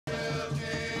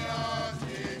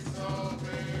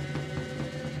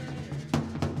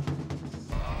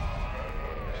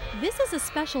This is a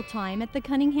special time at the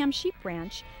Cunningham Sheep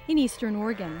Ranch in eastern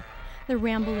Oregon. The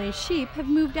Rambouillet sheep have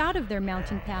moved out of their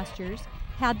mountain pastures,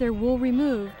 had their wool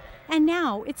removed, and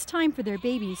now it's time for their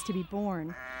babies to be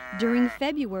born. During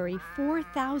February,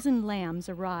 4,000 lambs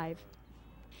arrive.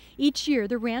 Each year,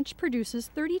 the ranch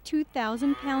produces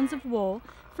 32,000 pounds of wool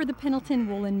for the Pendelton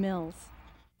Woolen mills.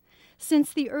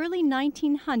 Since the early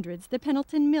 1900s, the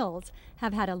Pendelton mills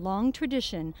have had a long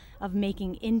tradition of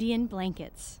making Indian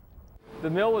blankets. The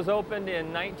mill was opened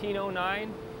in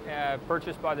 1909,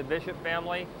 purchased by the Bishop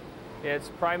family. Its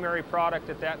primary product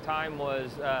at that time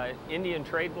was Indian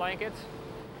trade blankets.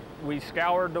 We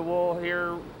scoured the wool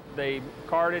here, they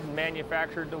carded and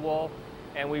manufactured the wool,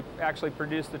 and we actually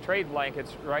produced the trade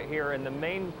blankets right here. And the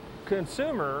main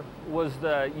consumer was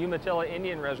the Umatilla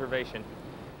Indian Reservation.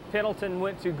 Pendelton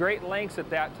went to great lengths at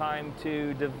that time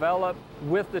to develop,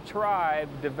 with the tribe,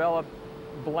 develop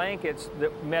blankets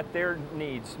that met their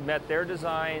needs, met their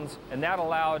designs, and that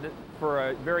allowed for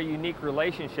a very unique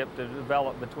relationship to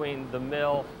develop between the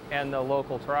mill and the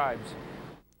local tribes.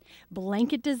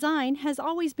 Blanket design has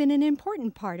always been an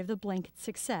important part of the blanket's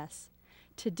success.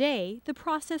 Today, the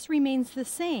process remains the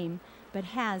same, but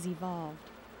has evolved.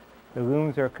 The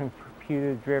looms are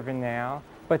computer-driven now,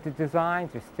 but the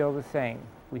designs are still the same.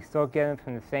 We still get them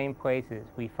from the same places.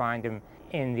 We find them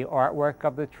in the artwork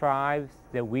of the tribes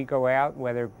that we go out,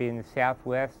 whether it be in the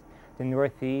Southwest, the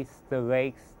Northeast, the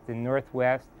Lakes, the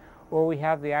Northwest, or we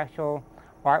have the actual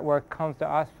artwork comes to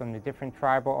us from the different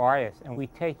tribal artists, and we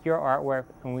take your artwork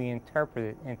and we interpret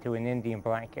it into an Indian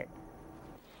blanket.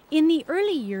 In the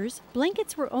early years,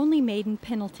 blankets were only made in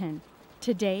Pendelton.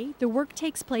 Today, the work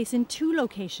takes place in 2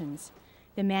 locations.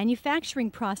 The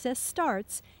manufacturing process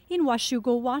starts in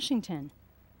Washougal, Washington.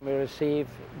 We receive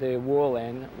the wool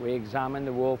in, we examine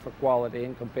the wool for quality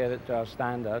and compare it to our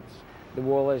standards. The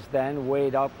wool is then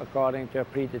weighed up according to a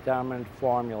predetermined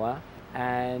formula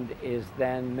and is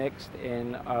then mixed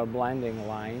in our blending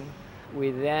line. We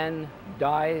then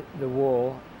dye the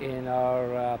wool in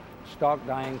our stock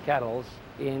dyeing kettles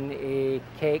in a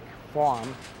cake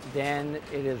form. Then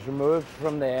it is removed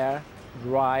from there,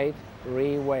 dried,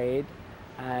 re-weighed,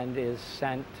 and is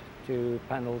sent to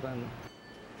Pendelton.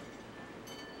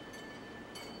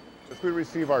 As we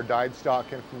receive our dyed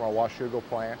stock in from our Washougal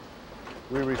plant,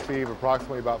 we receive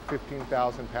approximately about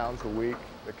 15,000 pounds a week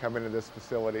that come into this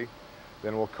facility.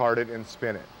 Then we'll card it and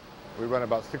spin it. We run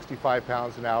about 65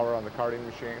 pounds an hour on the carding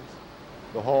machines.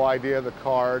 The whole idea of the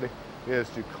card is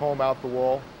to comb out the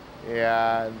wool,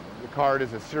 and the card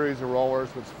is a series of rollers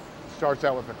which starts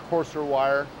out with a coarser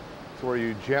wire, so where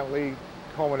you gently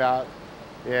comb it out,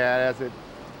 and as it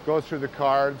goes through the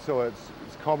card, so it's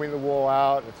combing the wool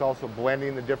out, it's also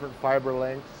blending the different fiber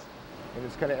lengths, and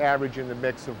it's kind of averaging the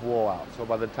mix of wool out. So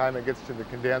by the time it gets to the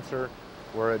condenser,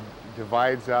 where it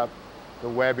divides up the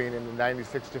webbing into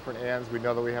 96 different ends, we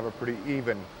know that we have a pretty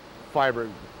even fiber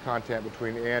content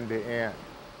between end to end.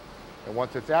 And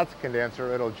once it's at the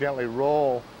condenser, it'll gently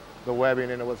roll the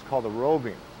webbing into what's called a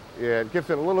roving. It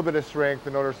gives it a little bit of strength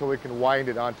in order so we can wind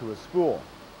it onto a spool.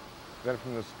 Then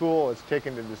from the spool, it's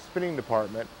taken to the spinning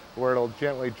department where it'll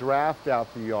gently draft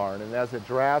out the yarn, and as it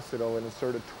drafts, it'll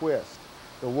insert a twist.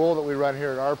 The wool that we run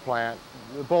here at our plant,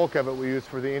 the bulk of it we use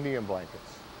for the Indian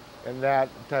blankets. And that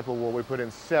type of wool, we put in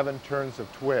 7 turns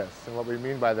of twists, and what we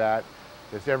mean by that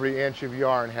is every inch of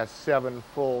yarn has 7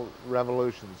 full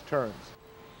revolutions, turns.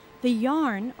 The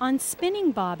yarn on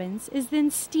spinning bobbins is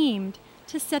then steamed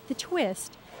to set the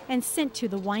twist and sent to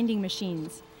the winding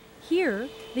machines. Here,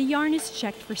 the yarn is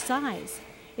checked for size.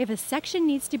 If a section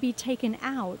needs to be taken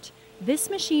out, this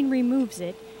machine removes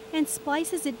it and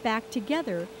splices it back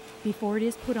together before it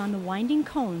is put on the winding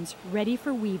cones ready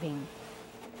for weaving.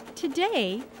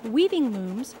 Today, weaving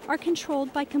looms are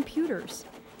controlled by computers.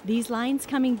 These lines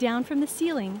coming down from the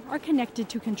ceiling are connected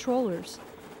to controllers.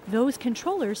 Those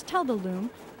controllers tell the loom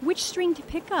which string to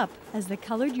pick up as the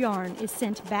colored yarn is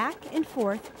sent back and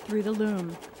forth through the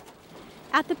loom.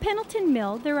 At the Pendelton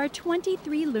Mill, there are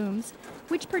 23 looms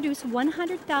which produce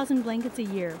 100,000 blankets a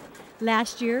year.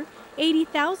 Last year,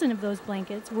 80,000 of those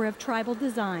blankets were of tribal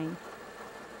design.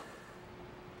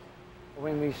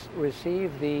 When we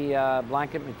receive the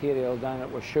blanket material down at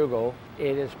Washougal,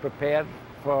 it is prepared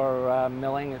for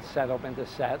milling. It's set up into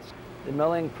sets. The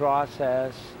milling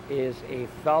process is a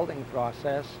felting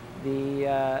process.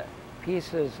 The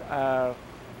pieces are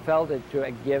felted to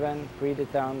a given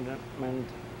predetermined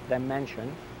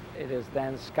dimension. It is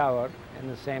then scoured in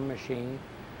the same machine.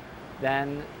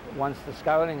 Then once the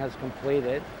scouring has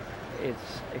completed,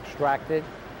 it's extracted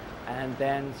and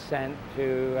then sent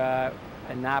to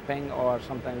a napping, or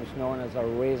sometimes known as a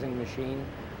raising machine,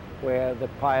 where the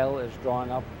pile is drawn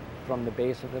up from the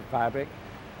base of the fabric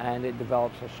and it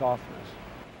develops a softness.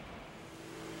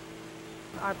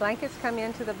 Our blankets come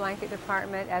into the blanket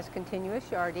department as continuous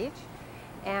yardage,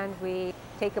 and we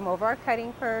take them over our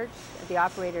cutting perch. The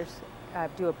operators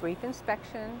do a brief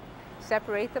inspection,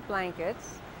 separate the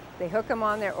blankets. They hook them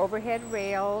on their overhead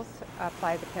rails,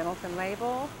 apply the Pendelton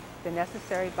label, the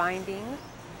necessary bindings,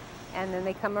 and then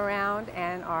they come around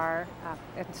and are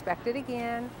inspected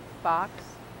again, boxed,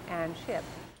 and shipped.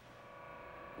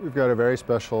 We've got a very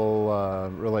special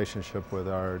relationship with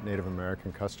our Native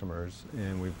American customers,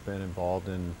 and we've been involved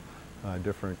in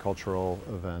different cultural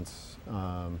events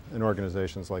and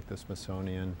organizations like the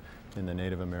Smithsonian and the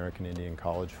Native American Indian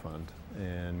College Fund.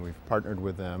 And we've partnered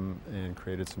with them and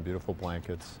created some beautiful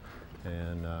blankets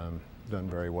and done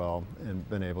very well and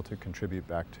been able to contribute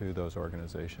back to those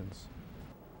organizations.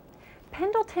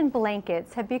 Pendelton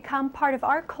blankets have become part of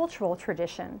our cultural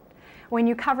tradition. When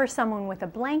you cover someone with a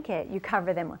blanket, you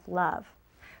cover them with love.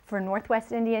 For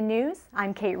Northwest Indian News,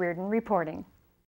 I'm Kate Reardon reporting.